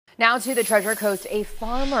Now to the Treasure Coast, a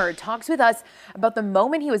farmer talks with us about the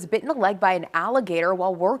moment he was bitten in the leg by an alligator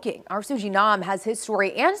while working. Our Suji Nam has his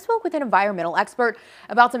story and spoke with an environmental expert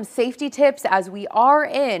about some safety tips as we are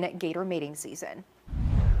in gator mating season.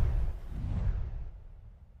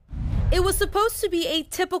 It was supposed to be a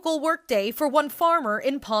typical workday for one farmer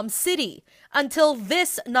in Palm City until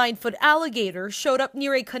this 9-foot alligator showed up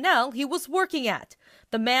near a canal he was working at.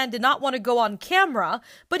 The man did not want to go on camera,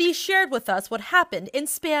 but he shared with us what happened in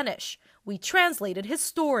Spanish. We translated his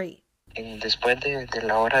story. It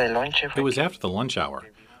was after the lunch hour.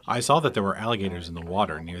 I saw that there were alligators in the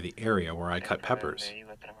water near the area where I cut peppers.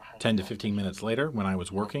 10 to 15 minutes later, when I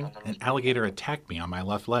was working, an alligator attacked me on my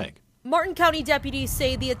left leg. Martin County deputies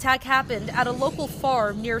say the attack happened at a local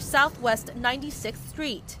farm near Southwest 96th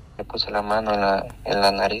Street. I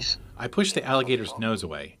pushed the alligator's nose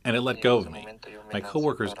away, and it let go of me. My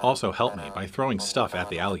coworkers also helped me by throwing stuff at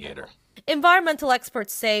the alligator. Environmental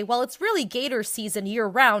experts say while it's really gator season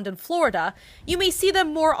year-round in Florida, you may see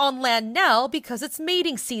them more on land now because it's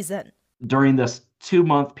mating season. During this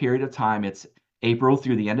 2-month period of time, it's April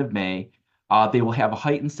through the end of May, they will have a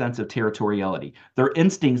heightened sense of territoriality. Their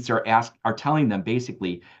instincts are telling them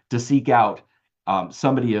basically to seek out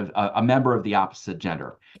somebody of a member of the opposite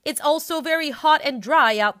gender. It's also very hot and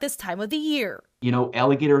dry out this time of the year. You know,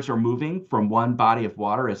 alligators are moving from one body of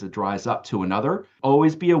water as it dries up to another.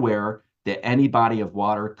 Always be aware that any body of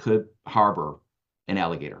water could harbor an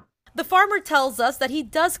alligator. The farmer tells us that he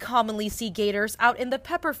does commonly see gators out in the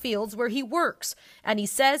pepper fields where he works, and he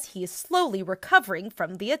says he is slowly recovering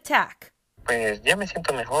from the attack.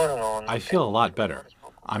 I feel a lot better.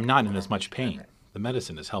 I'm not in as much pain. The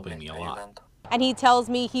medicine is helping me a lot. And he tells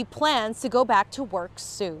me he plans to go back to work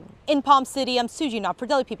soon. In Palm City, I'm Suji Nam for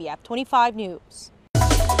WPBF 25 News.